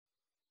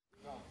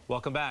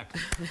Welcome back.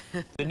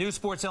 The new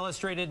Sports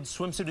Illustrated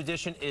swimsuit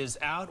edition is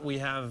out. We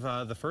have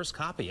the first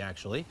copy,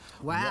 actually.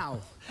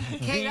 Wow.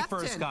 The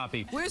first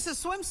copy. Where's the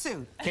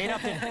swimsuit? Kate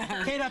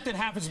Upton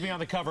happens to be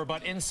on the cover,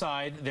 but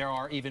inside there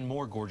are even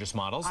more gorgeous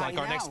models, like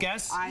our next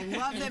guest. I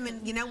love them,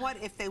 and you know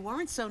what? If they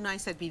weren't so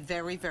nice, I'd be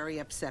very, very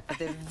upset, but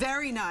they're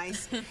very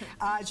nice.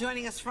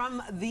 Joining us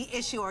from the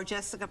issue are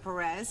Jessica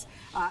Perez,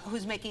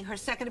 who's making her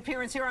second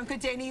appearance here on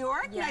Good Day New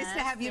York. Yes, nice to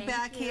have you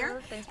back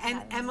here.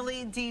 And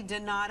Emily D.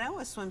 Donato,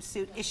 a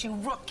swimsuit issue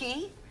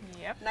rookie.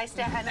 Yep. Nice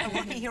to have a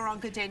rookie here on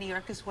Good Day New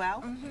York as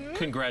well.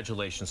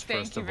 Congratulations,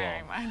 first of all.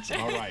 Thank you very much.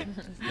 All right.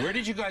 Where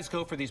did you guys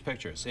go for these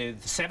pictures?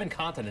 7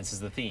 continents is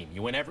the theme.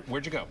 You went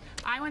where'd you go?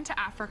 I went to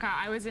Africa.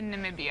 I was in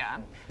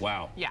Namibia.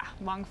 Wow. Yeah,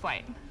 long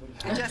flight.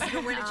 And Jessica,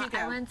 where did you go?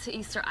 I went to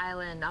Easter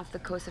Island off the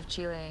coast of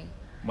Chile.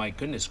 My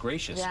goodness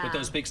gracious. Yeah. With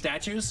those big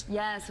statues?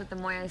 Yes, with the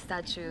Moya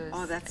statues.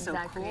 Oh, that's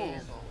exactly.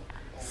 so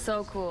cool.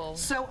 So cool.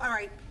 So, all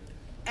right,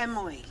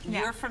 Emily, Yeah.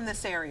 you're from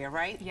this area,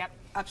 right? Yep.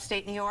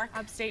 Upstate New York?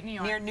 Upstate New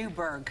York. Near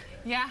Newburgh.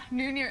 Yeah,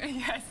 near Newburgh.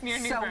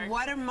 So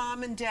what do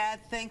mom and dad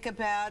think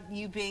about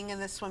you being in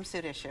the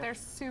swimsuit issue? They're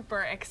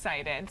super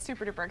excited,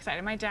 super duper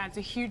excited. My dad's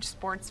a huge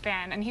sports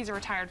fan, and he's a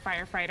retired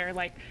firefighter,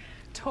 like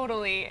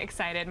totally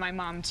excited. My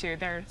mom too.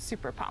 They're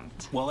super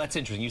pumped. Well, that's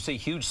interesting. You say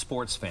huge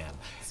sports fan.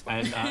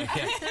 And yeah.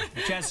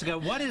 Jessica,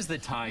 what is the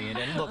tie-in?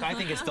 And look, I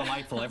think it's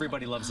delightful.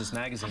 Everybody loves this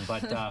magazine,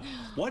 but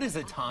what is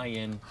the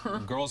tie-in,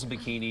 girls in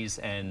bikinis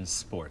and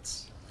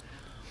sports?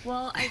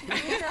 Well, I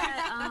think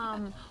that,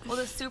 well,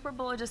 the Super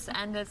Bowl just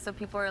ended, so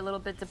people are a little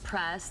bit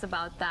depressed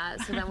about that.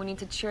 So then we need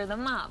to cheer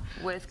them up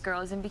with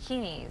girls in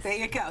bikinis. There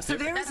you go. So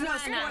there is no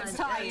sports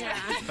tie-in, Yeah.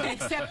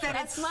 except that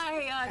That's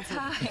my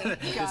tie.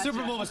 The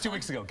Super Bowl was 2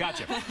 weeks ago.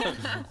 Gotcha.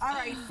 All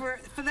right,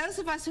 for those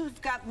of us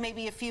who've got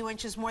maybe a few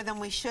inches more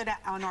than we should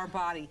on our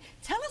body,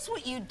 tell us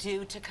what you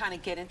do to kind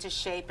of get into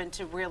shape and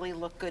to really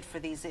look good for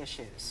these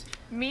issues.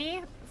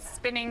 Me,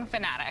 spinning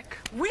fanatic.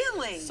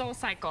 Really? Soul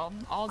cycle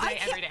all day,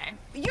 every day.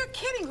 You're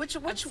kidding. Which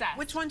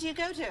one do you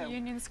go to?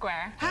 Union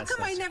Square. How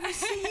come I never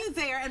see you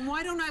there, and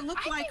why don't I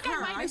look like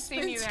her? I might have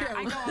seen you there.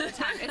 I go all the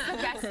time. It's the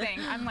best thing.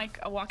 I'm like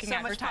a walking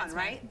So much advertisement. fun,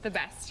 right? The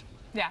best.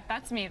 Yeah,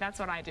 that's me. That's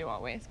what I do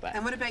always. But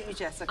And what about you,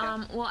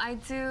 Jessica? Well, I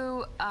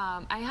do,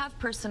 I have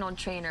personal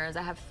trainers.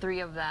 I have 3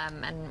 of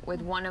them, and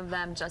with one of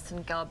them,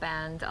 Justin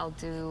Gelband, I'll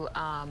do,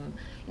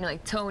 you know,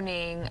 like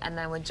toning, and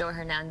then with Joe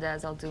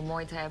Hernandez, I'll do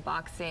Muay Thai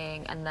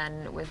boxing, and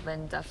then with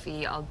Lynn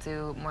Duffy, I'll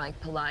do more like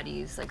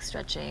Pilates, like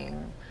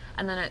stretching,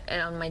 and then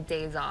on my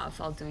days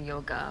off, I'll do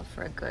yoga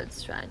for a good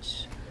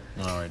stretch.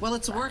 All right. Well,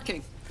 it's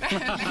working.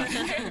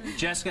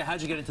 Jessica,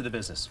 how'd you get into the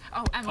business?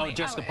 Oh, Emily. Oh,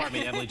 Jessica, pardon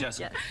me, Emily,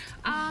 Jessica.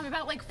 Yes.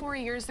 About like 4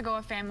 years ago,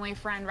 a family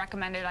friend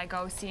recommended I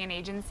go see an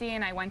agency,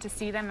 and I went to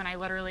see them, and I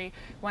literally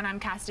went on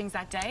castings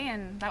that day,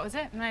 and that was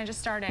it. And I just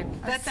started.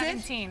 I was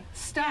 17. It?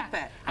 Stop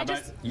it. How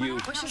about you,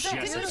 Did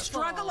you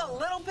struggle a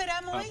little bit,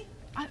 Emily?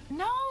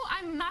 No,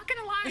 I'm not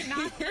gonna lie,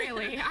 not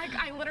really.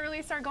 I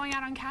literally started going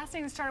out on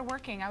castings and started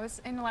working. I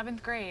was in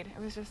 11th grade.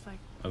 It was just like...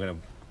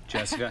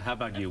 Jessica, how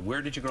about you?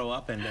 Where did you grow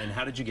up, and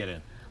how did you get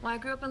in? Well, I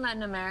grew up in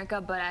Latin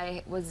America, but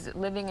I was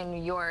living in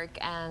New York,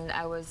 and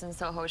I was in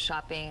Soho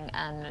shopping,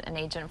 and an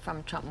agent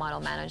from Trump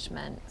Model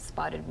Management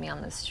spotted me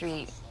on the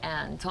street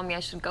and told me I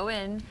should go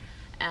in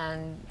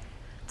and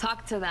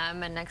talk to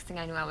them, and next thing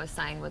I knew, I was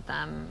signed with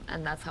them,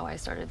 and that's how I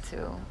started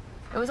to.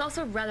 It was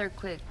also rather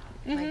quick,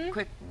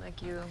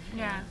 like you.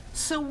 Yeah.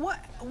 So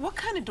what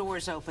kind of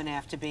doors open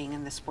after being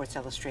in the Sports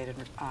Illustrated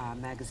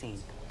magazine?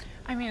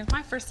 I mean, it's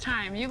my first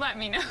time. You let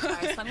me know.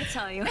 Right, let me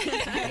tell you.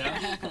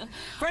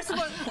 First of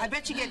all, I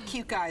bet you get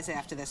cute guys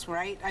after this,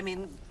 right? I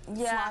mean,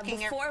 Yeah, flocking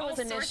before it was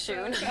an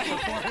issue.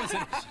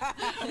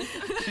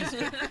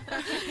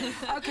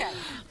 Okay.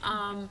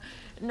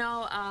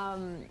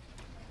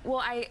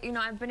 Well,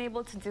 I've been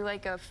able to do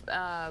like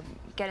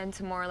get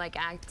into more like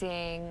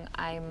acting.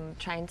 I'm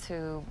trying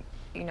to,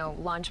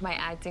 launch my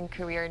acting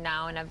career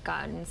now, and I've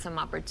gotten some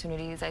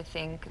opportunities, I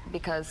think,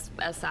 because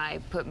SI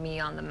put me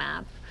on the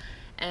map.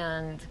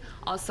 And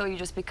also, you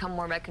just become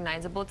more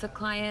recognizable to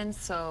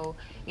clients, so,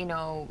 you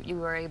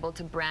are able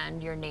to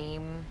brand your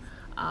name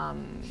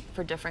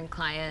for different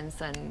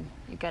clients, and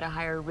you get a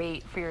higher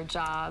rate for your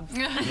job.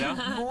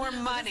 Yeah. More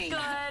money.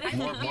 Good.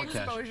 More The cash.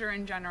 exposure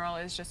in general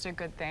is just a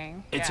good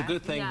thing. It's a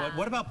good thing, Yeah. but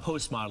what about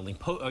post-modeling?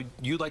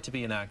 You'd like to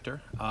be an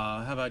actor.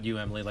 How about you,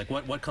 Emily? Like,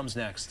 what comes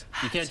next?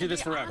 You can't do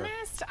this forever. To be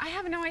honest, I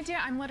have no idea.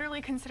 I'm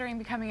literally considering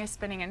becoming a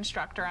spinning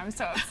instructor. I'm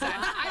so upset.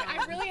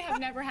 I really have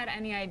never had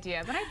any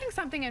idea, but I think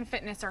something in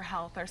fitness or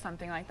health or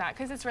something like that,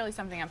 because it's really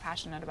something I'm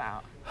passionate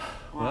about.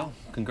 Well,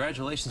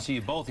 congratulations to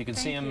you both. You can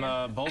see them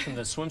both in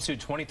the swimsuit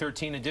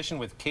 2013 edition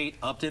with Kate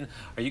Upton.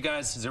 Are you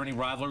guys, is there any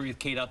rivalry with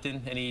Kate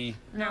Upton? Any?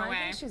 No, way.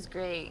 I think she's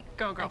great.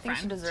 Go, girlfriend. I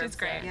think she deserves She's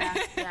great. it. Yeah.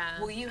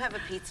 Yeah. Will you have a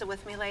pizza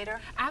with me later?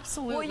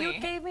 Absolutely. Well, you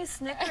gave me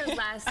Snickers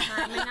last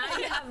time, and now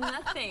you have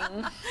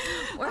nothing.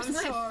 Where's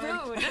my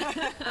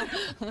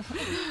food?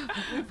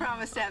 We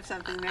promise to have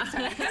something next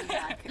time we come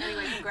back.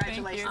 Anyway,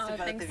 congratulations to both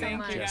thanks of so you.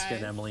 much. Jessica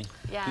and Emily.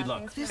 Yeah, Good luck.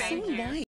 thanks for Thank you.